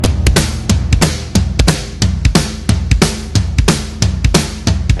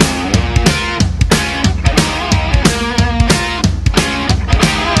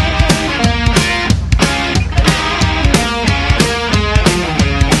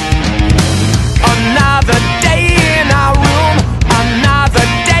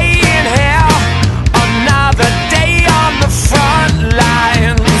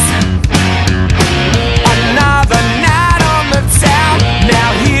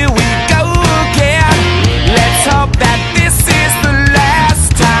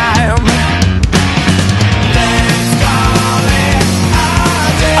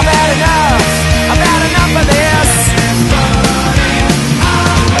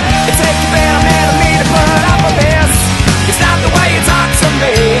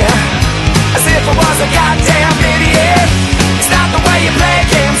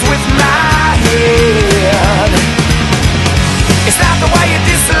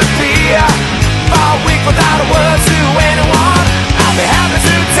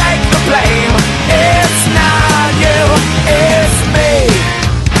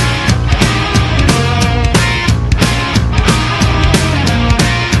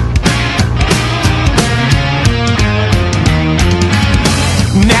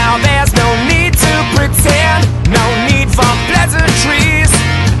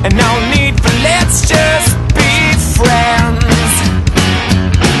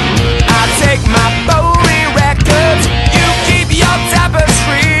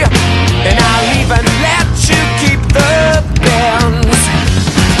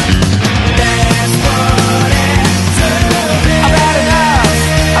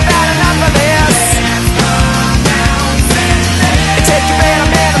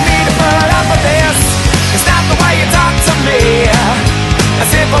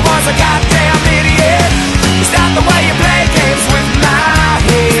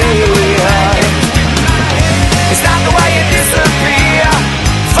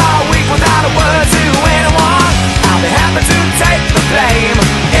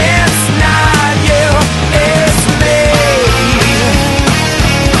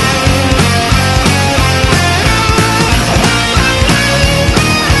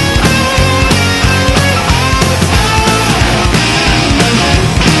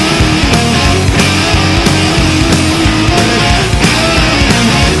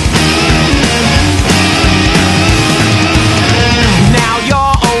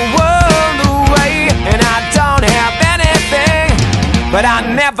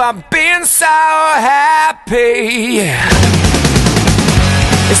I've been so happy.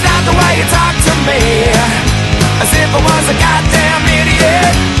 It's not the way you talk to me, as if I was a goddamn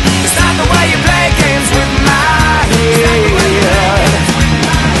idiot. It's not the way you play games with my head.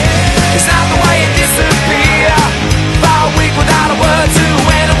 It's not the way you disappear for a week without a word to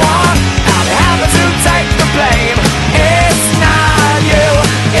anyone. Now they happen to take the blame. It's not you.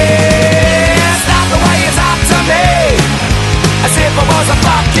 It's not the way you talk to me, as if I was a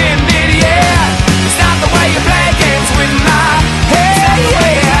fucking